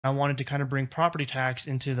I wanted to kind of bring property tax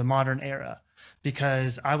into the modern era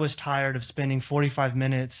because I was tired of spending 45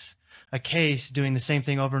 minutes a case doing the same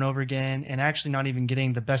thing over and over again and actually not even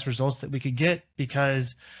getting the best results that we could get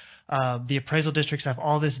because the appraisal districts have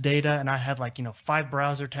all this data, and I had like, 5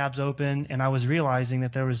 browser tabs open, and I was realizing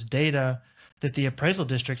that there was data that the appraisal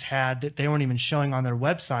districts had that they weren't even showing on their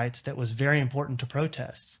websites that was very important to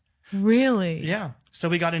protests. Really? Yeah. So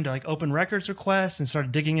we got into like open records requests and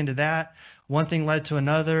started digging into that. One thing led to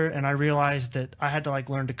another, and I realized that I had to like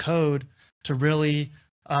learn to code to really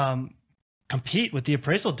compete with the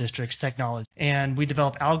appraisal district's technology. And we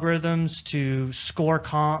developed algorithms to score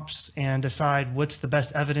comps and decide what's the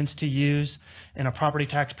best evidence to use in a property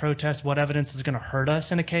tax protest, what evidence is going to hurt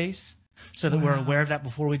us in a case, so that we're aware of that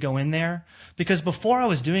before we go in there. Because before I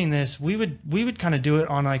was doing this, we would kind of do it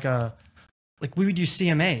on like we would use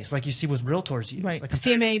CMAs, like you see with realtors use. Right. Like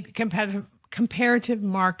CMA, comparative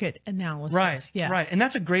market analysis. Right. Yeah. Right. And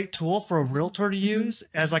that's a great tool for a realtor to use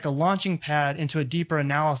as like a launching pad into a deeper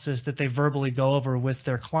analysis that they verbally go over with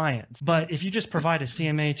their clients. But if you just provide a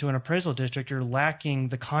CMA to an appraisal district, you're lacking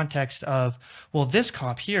the context of, well, this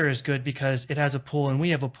comp here is good because it has a pool and we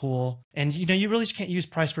have a pool. And, you really just can't use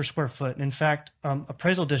price per square foot. And in fact,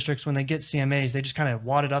 appraisal districts, when they get CMAs, they just kind of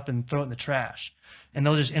wad it up and throw it in the trash. And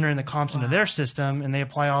they'll just enter in the comps into their system, and they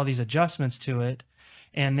apply all these adjustments to it.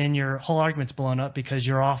 And then your whole argument's blown up because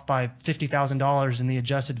you're off by $50,000 in the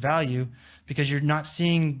adjusted value because you're not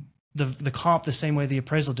seeing the comp the same way the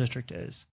appraisal district is.